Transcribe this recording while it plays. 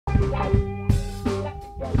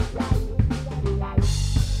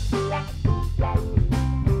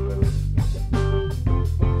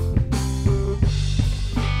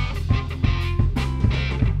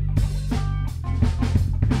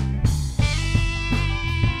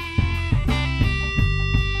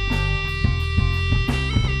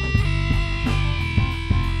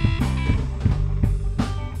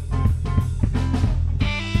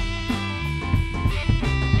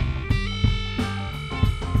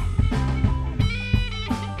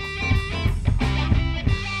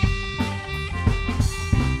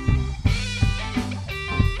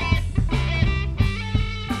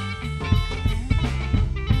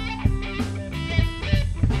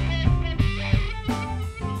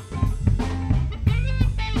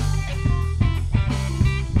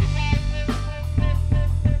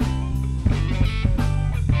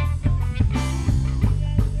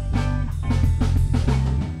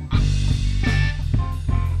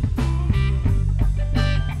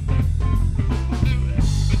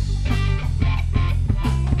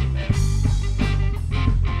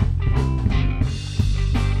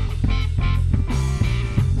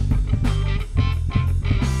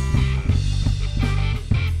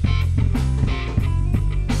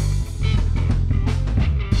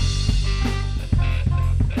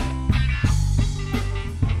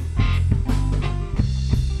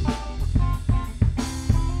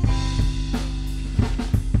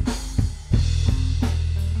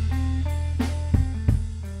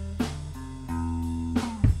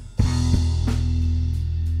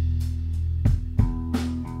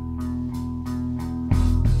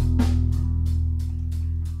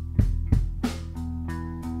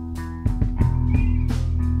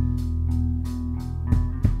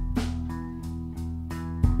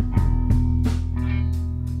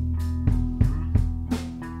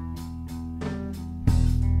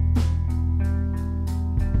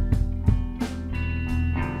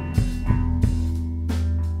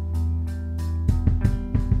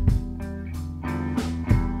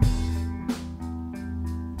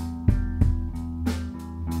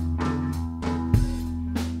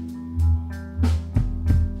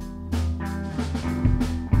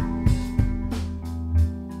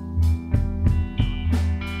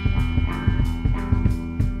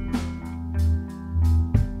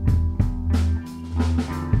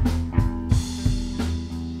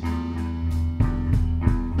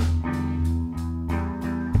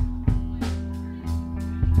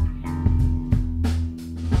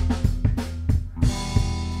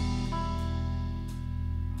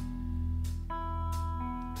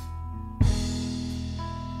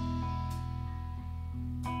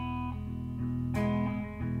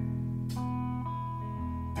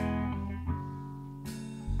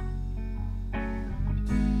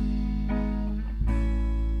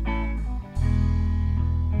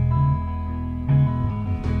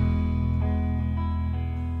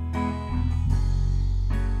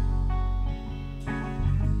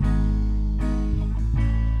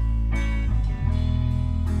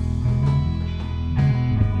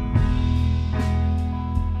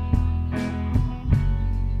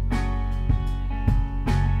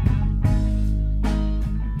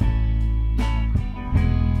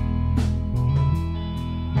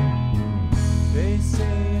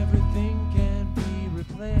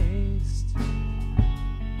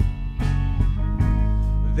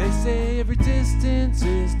every distance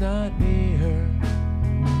is not near.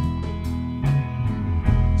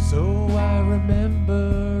 So I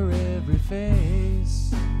remember every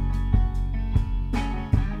face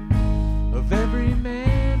of every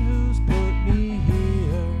man who's put me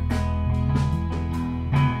here.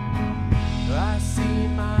 I see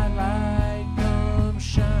my light come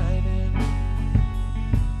shining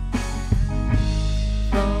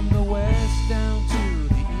from the west down to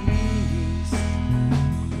the east.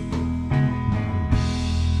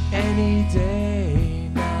 Any day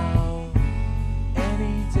now,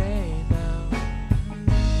 any day now,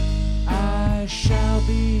 I shall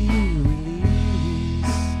be released.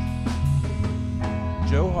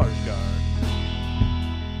 H.U.G.E.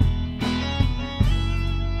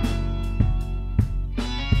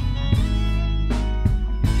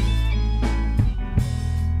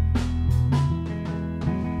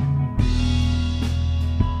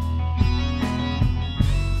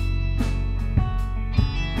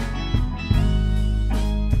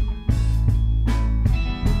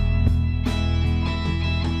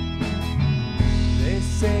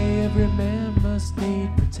 Every man must need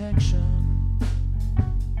protection.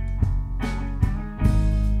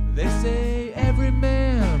 They say every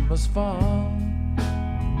man must fall,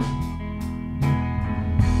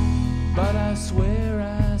 but I swear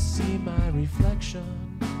I see my reflection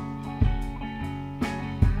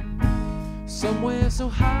somewhere so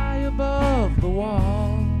high above the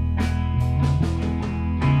wall.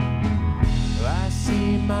 I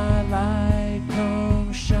see my light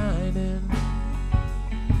come shining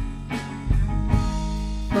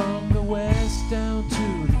from the west down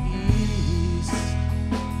to the east.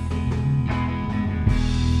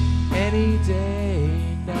 Any day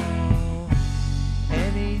now,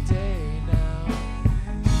 any day now,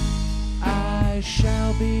 I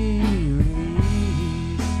shall be released.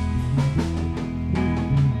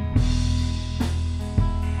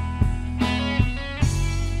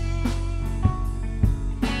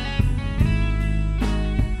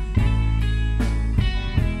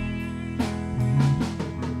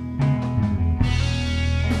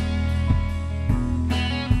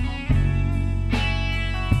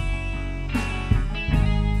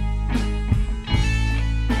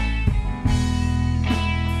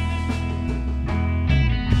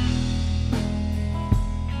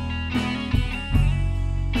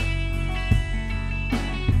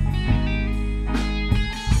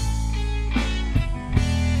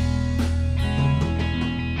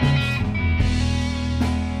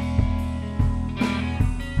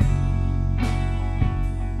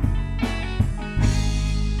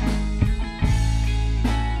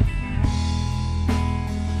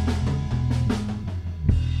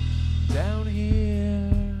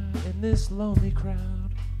 This lonely crowd,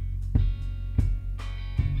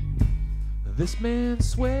 this man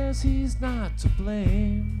swears he's not to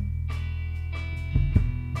blame.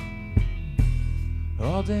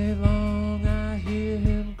 All day long I hear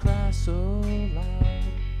him cry so loud,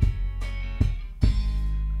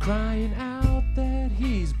 crying out that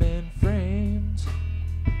he's been framed.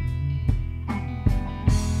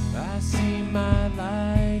 I see my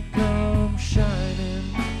light come shining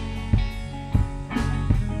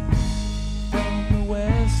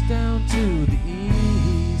west down to the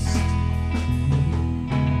east.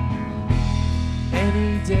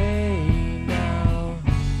 Any day now,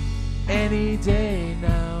 any day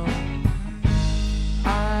now,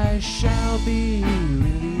 I shall be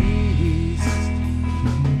released.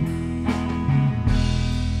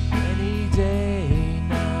 Any day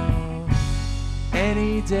now,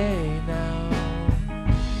 any day now,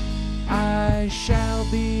 I shall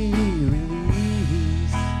be released.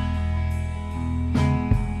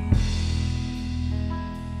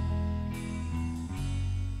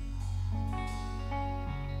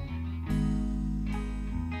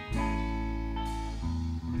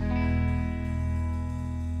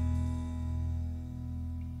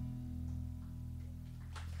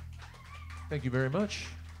 Thank you very much.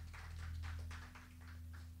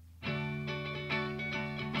 You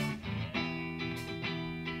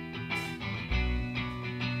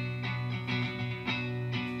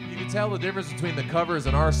can tell the difference between the covers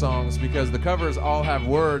and our songs because the covers all have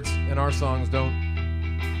words and our songs don't.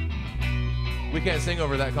 We can't sing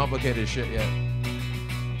over that complicated shit yet.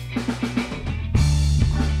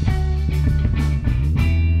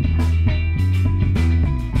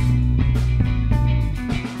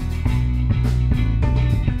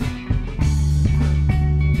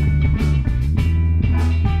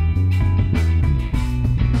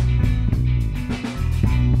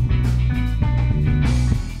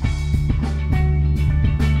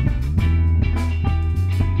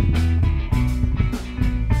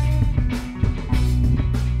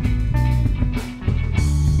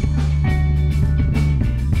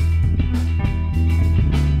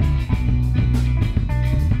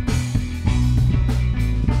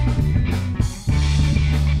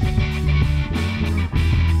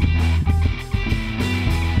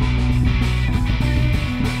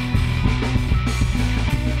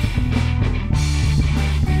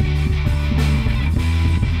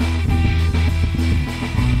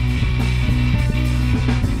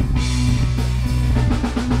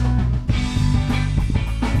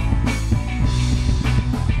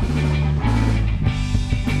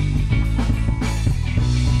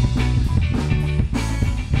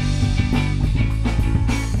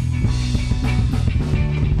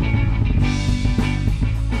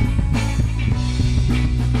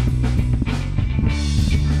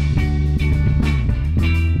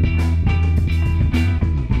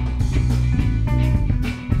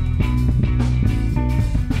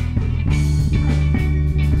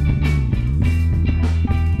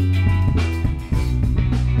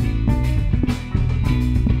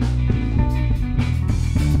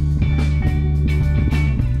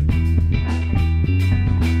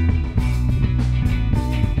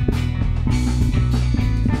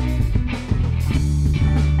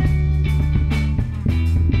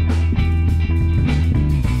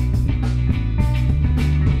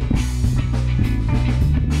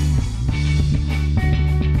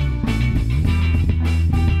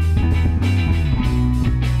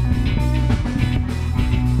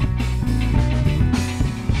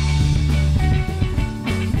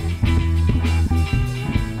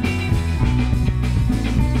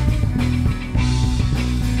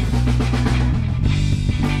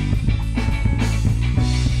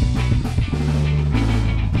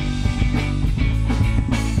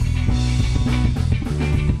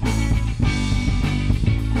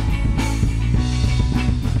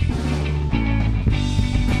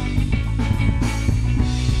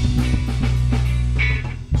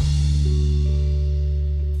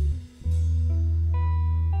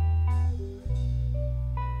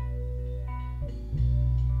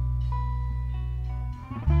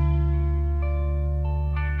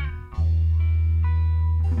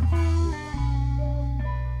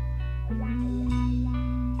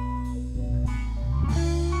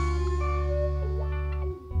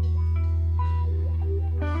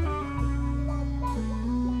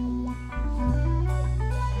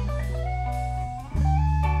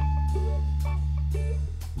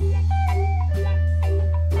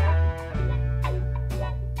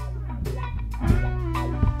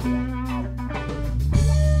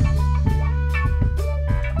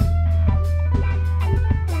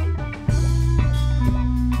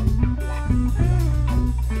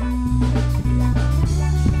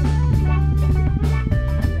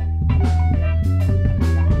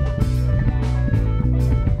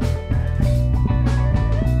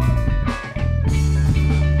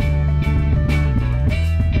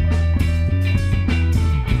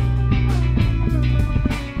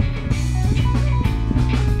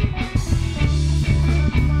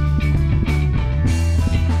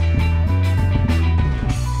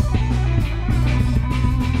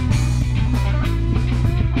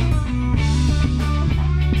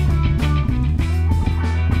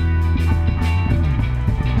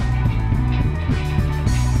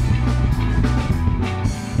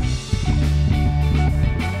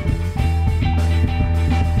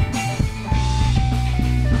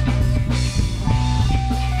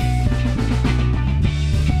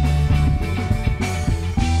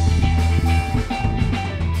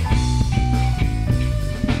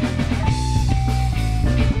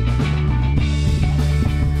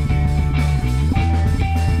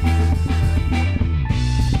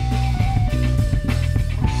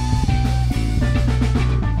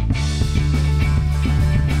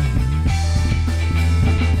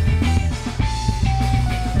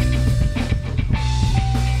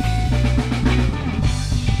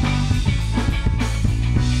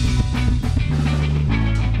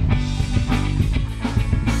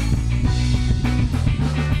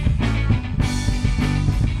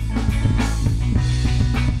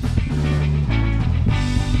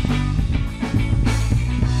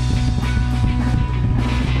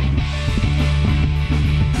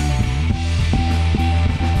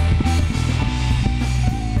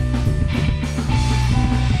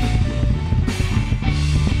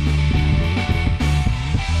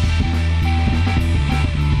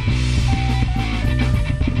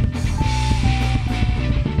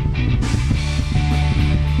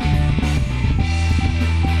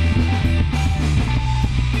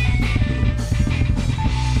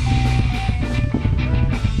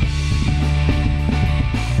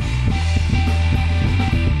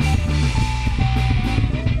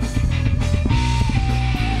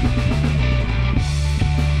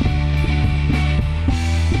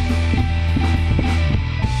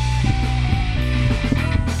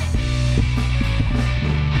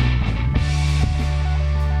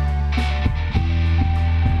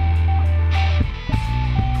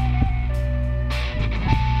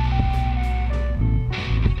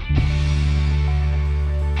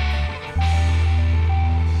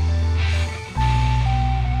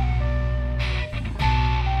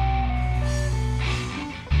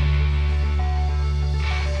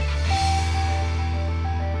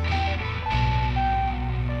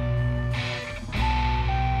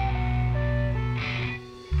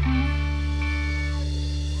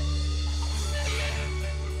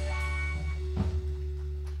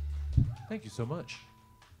 Thank you so much.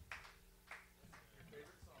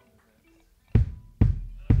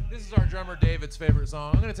 This is our drummer David's favorite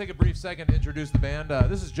song. I'm going to take a brief second to introduce the band.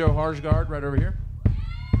 This is H.U.G.E right over here.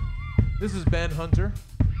 This is Ben Hunter.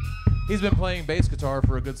 He's been playing bass guitar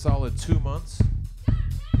for a good solid 2 months.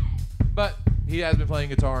 But he has been playing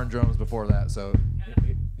guitar and drums before that, so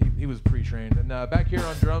he was pre-trained. And back here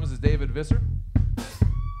on drums is David Visser.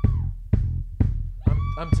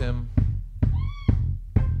 I'm Tim.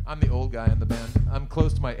 I'm the old guy in the band. I'm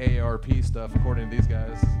close to my AARP stuff, according to these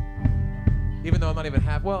guys. Even though I'm not even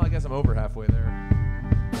half, well, I guess I'm over halfway there.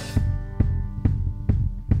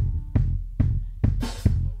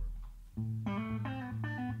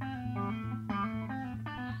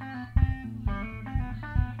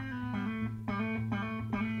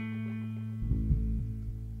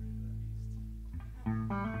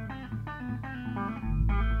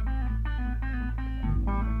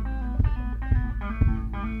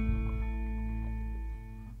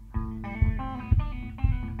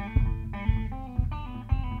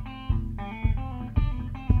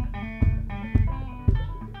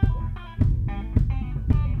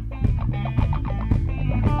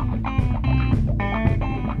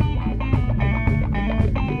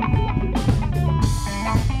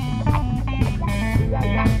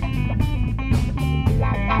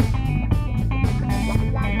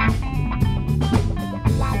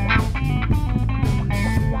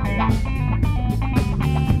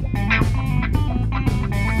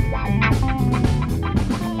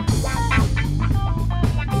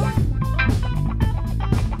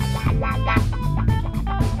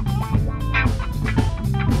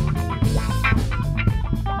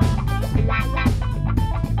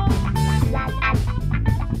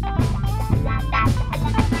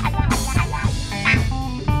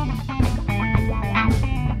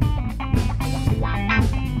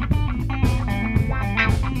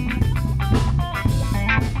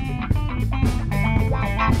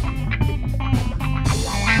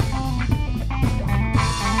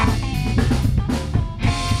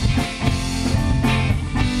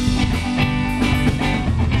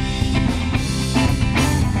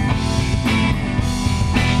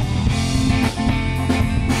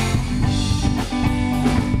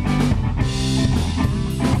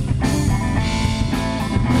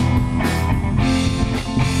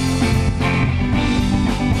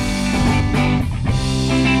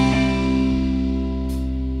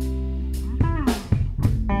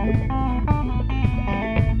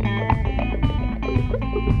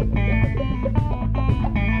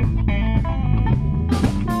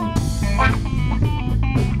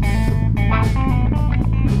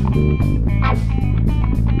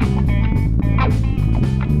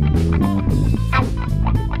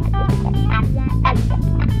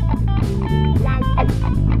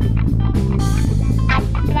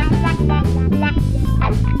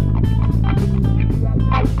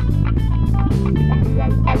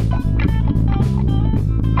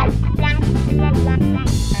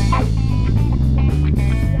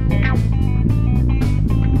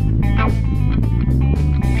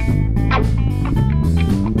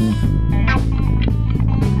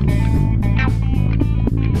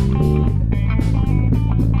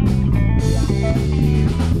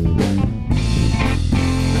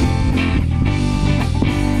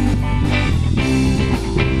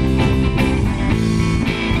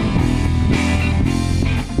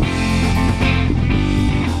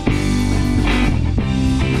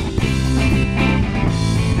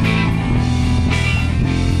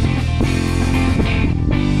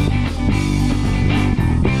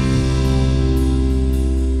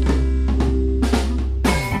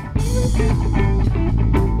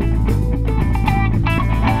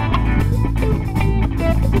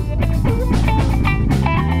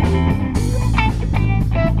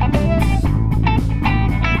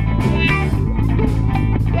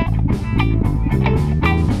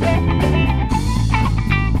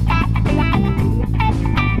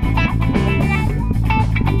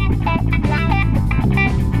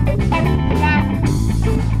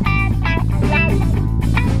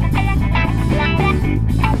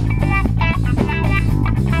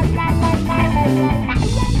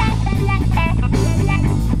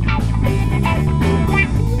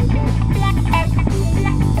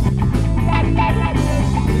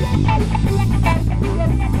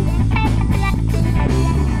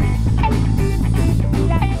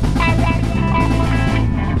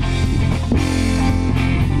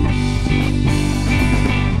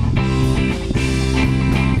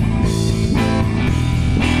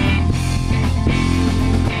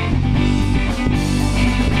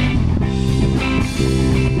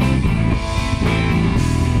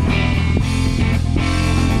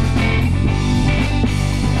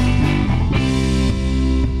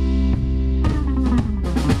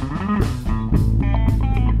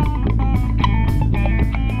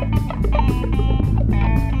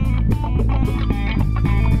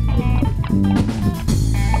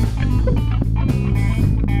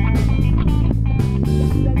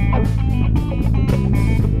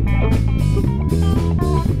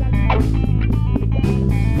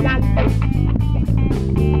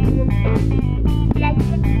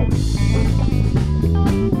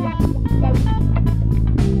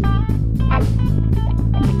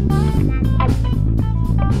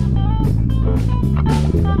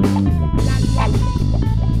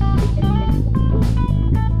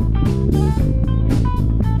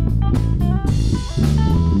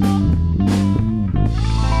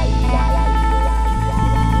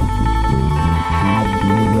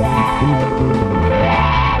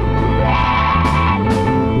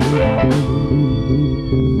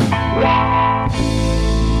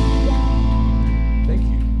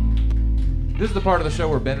 This is the part of the show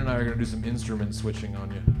where Ben and I are going to do some instrument switching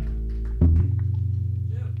on you.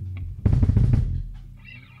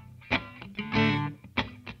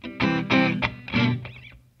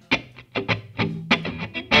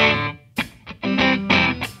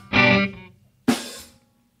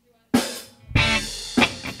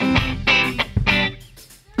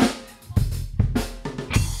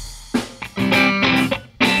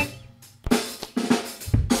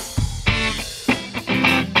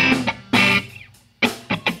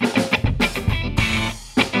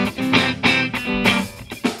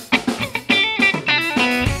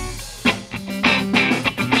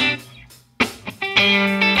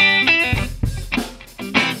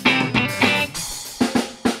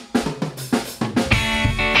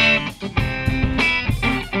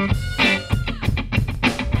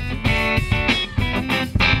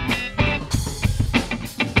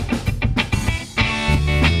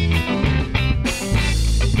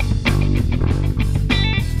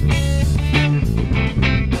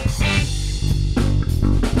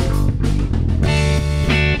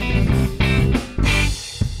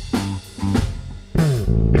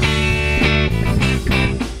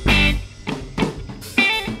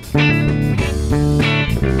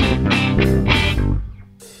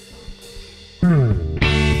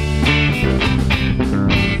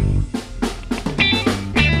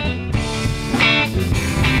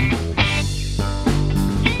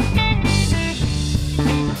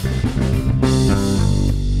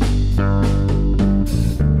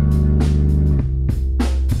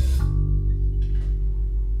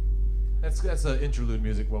 That's interlude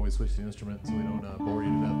music while we switch the instrument so we don't bore you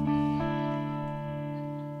to death.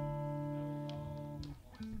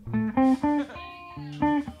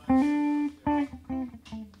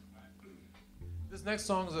 This next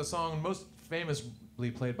song is a song most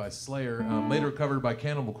famously played by Slayer, later covered by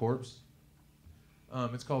Cannibal Corpse.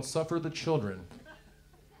 It's called Suffer the Children.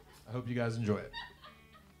 I hope you guys enjoy it.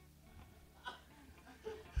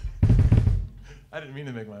 I didn't mean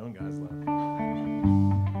to make my own guys laugh.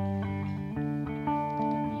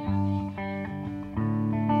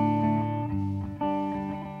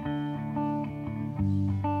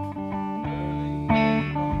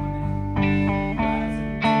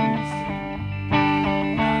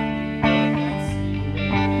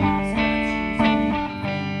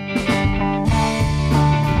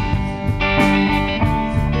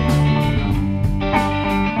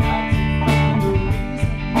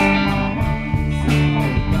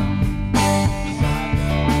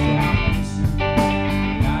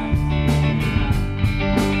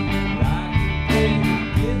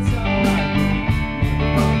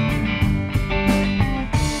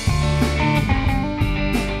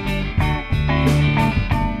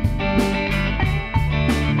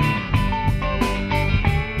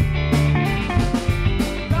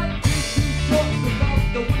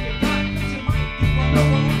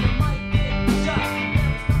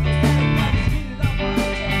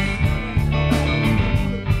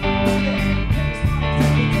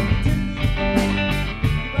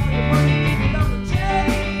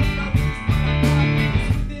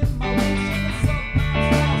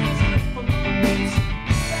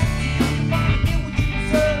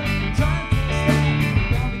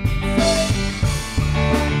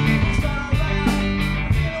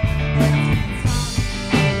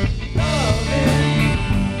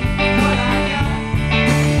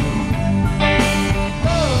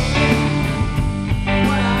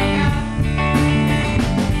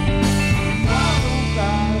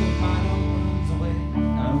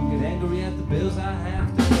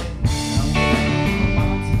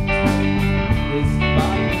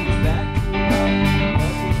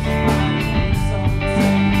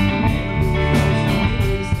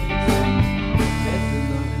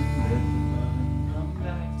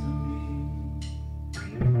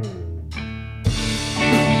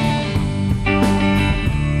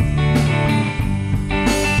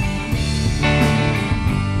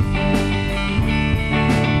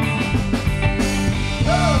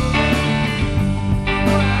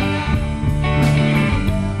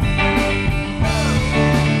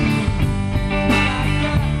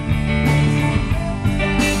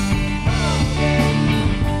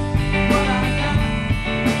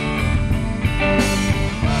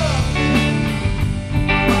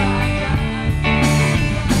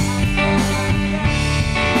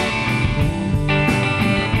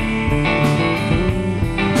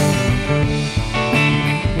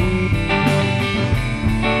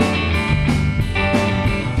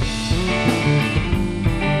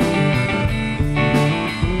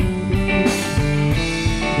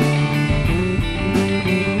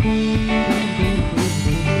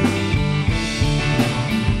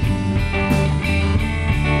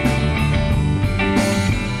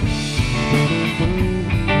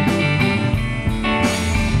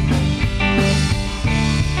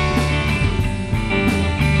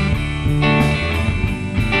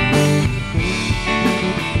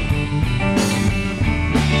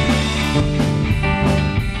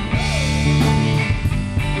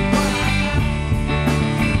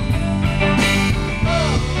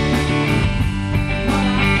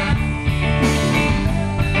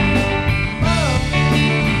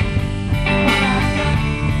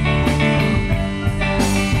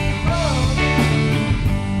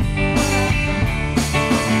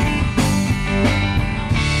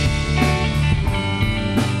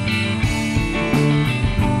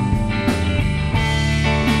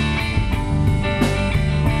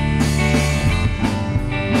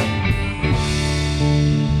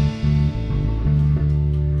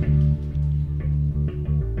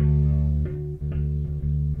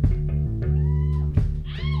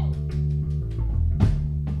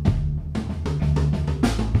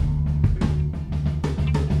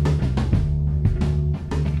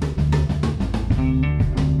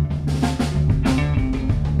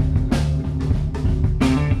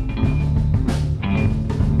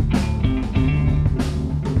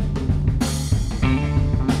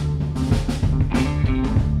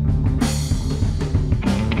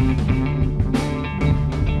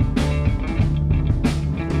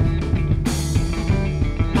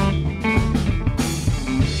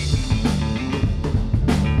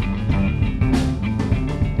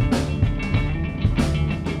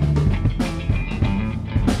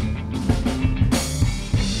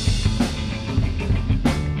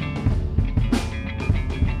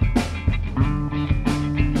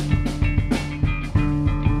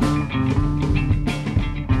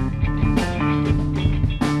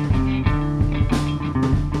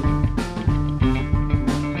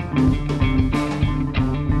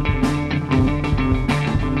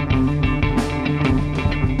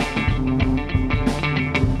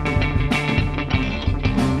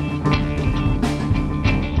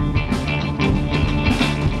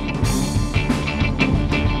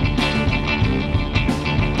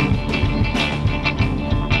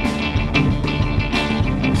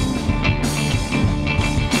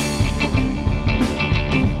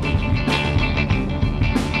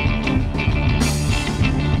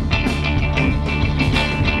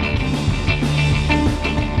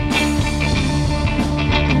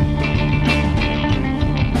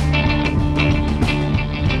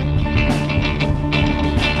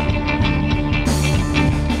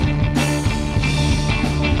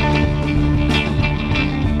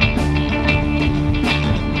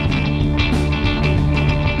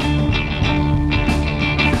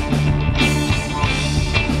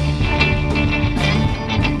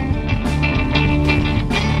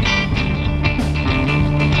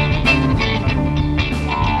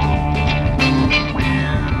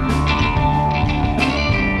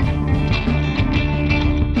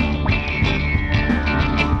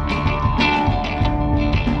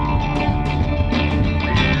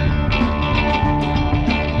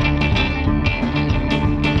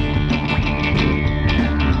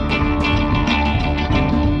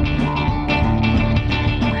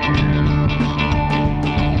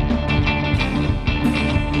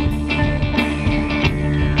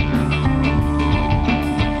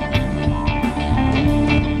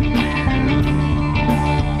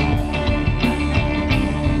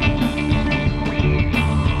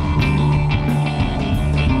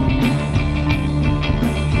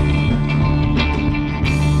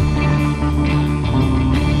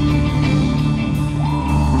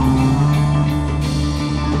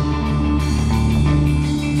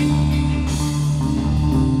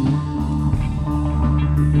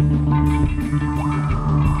 We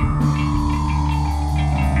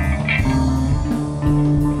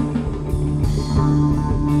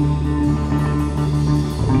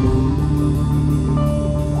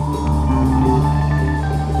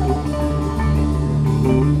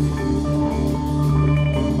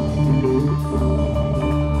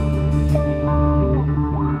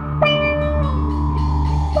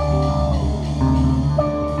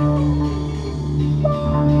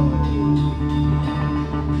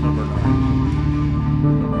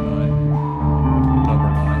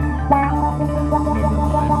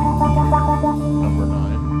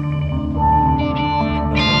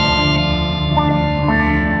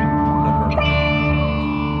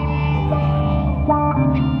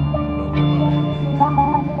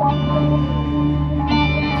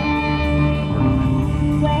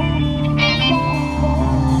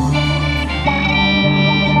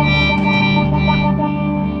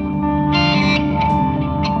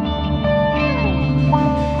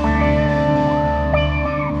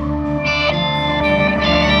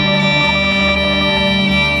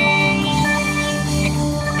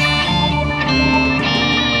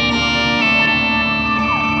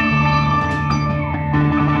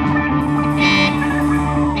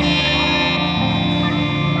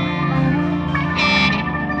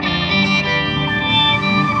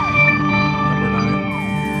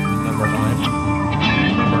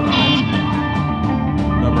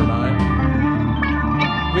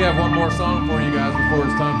have one more song for you guys before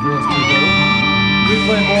it's time for us to go. We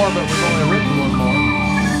play more, but we've only written one more.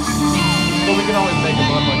 But we can always make them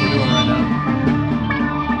up like we're doing right now.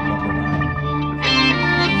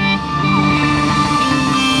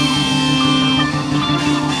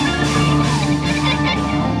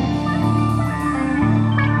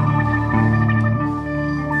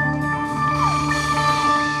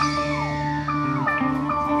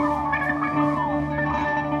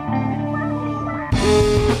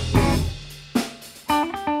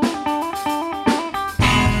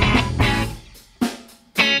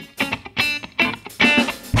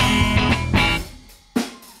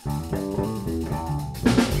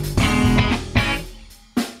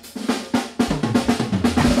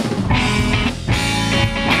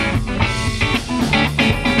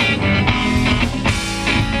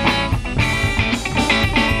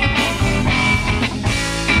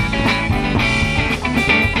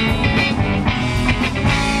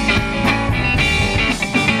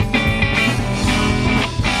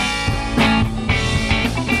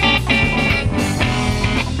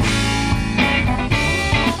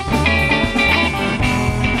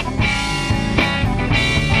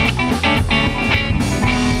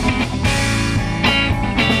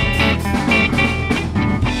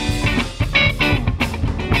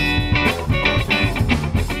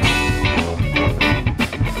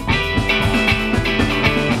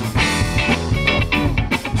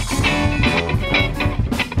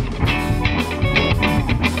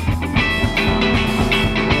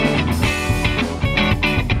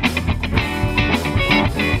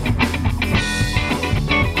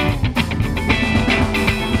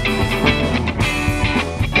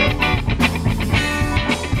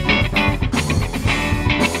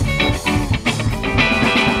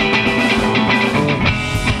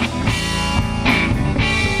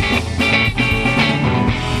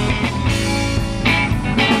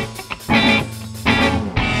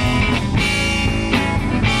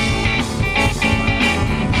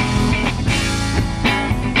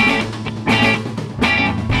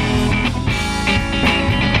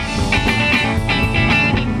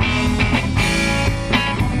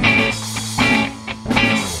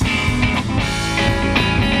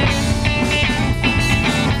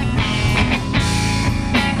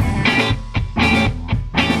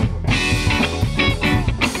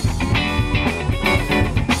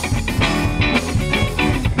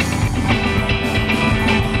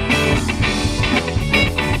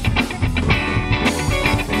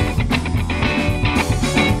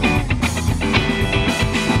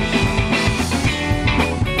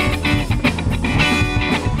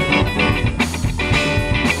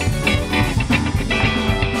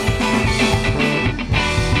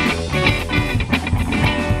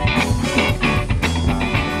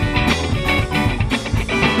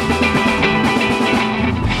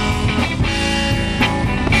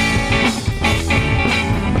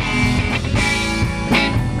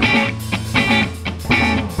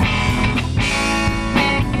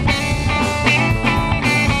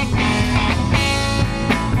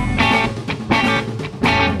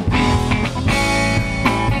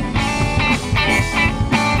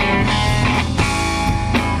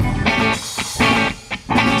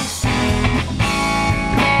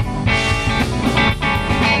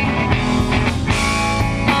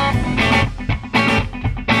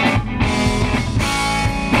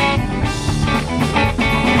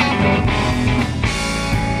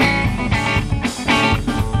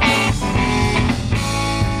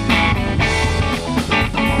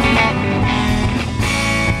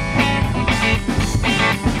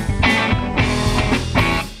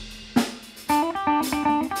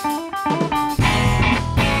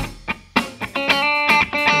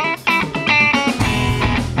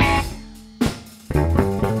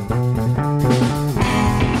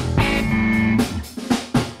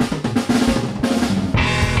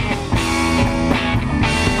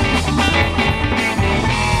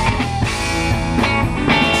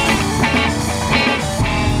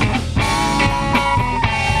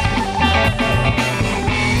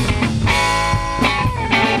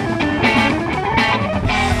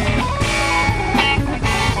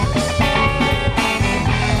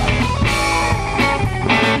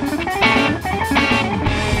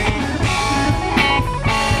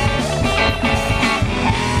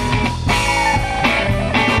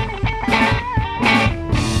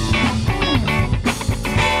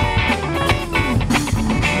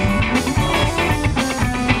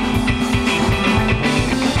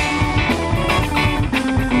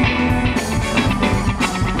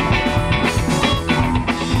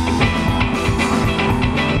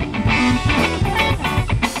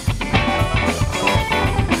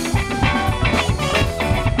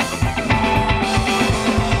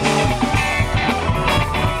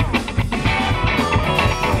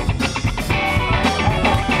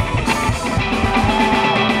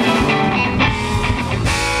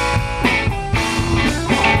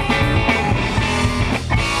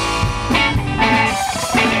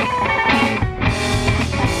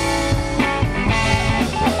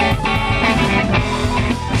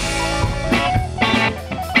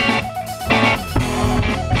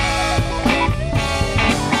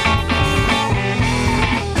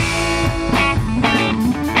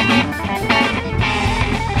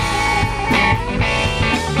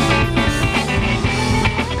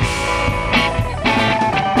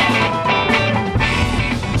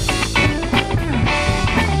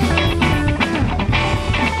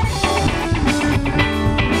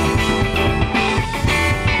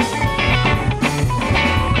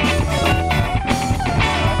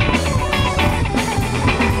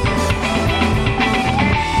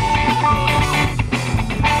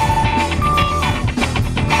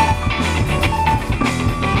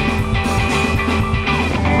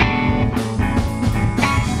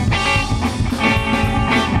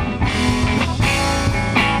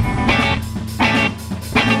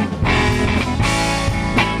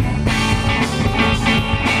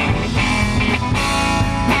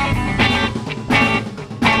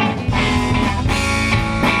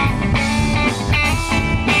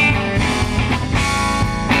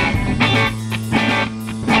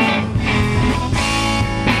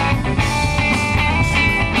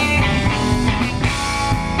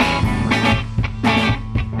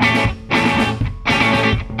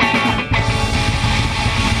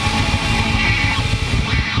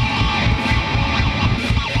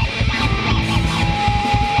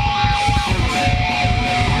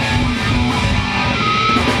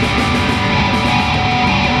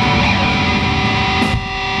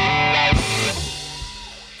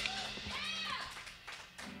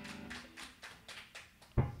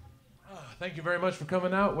 Thank you very much for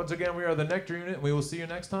coming out. Once again, we are the Nectar Unit, and we will see you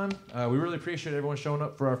next time. We really appreciate everyone showing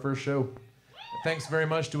up for our first show. Thanks very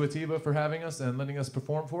much to Atiba for having us and letting us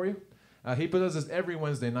perform for you. He does this every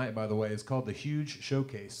Wednesday night, by the way. It's called the H.U.G.E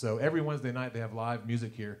Showcase. So every Wednesday night, they have live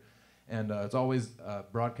music here. And it's always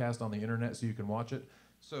broadcast on the internet so you can watch it.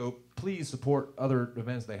 So please support other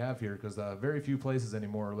events they have here, because very few places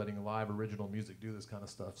anymore are letting live original music do this kind of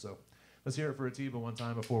stuff. So let's hear it for Atiba one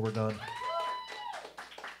time before we're done.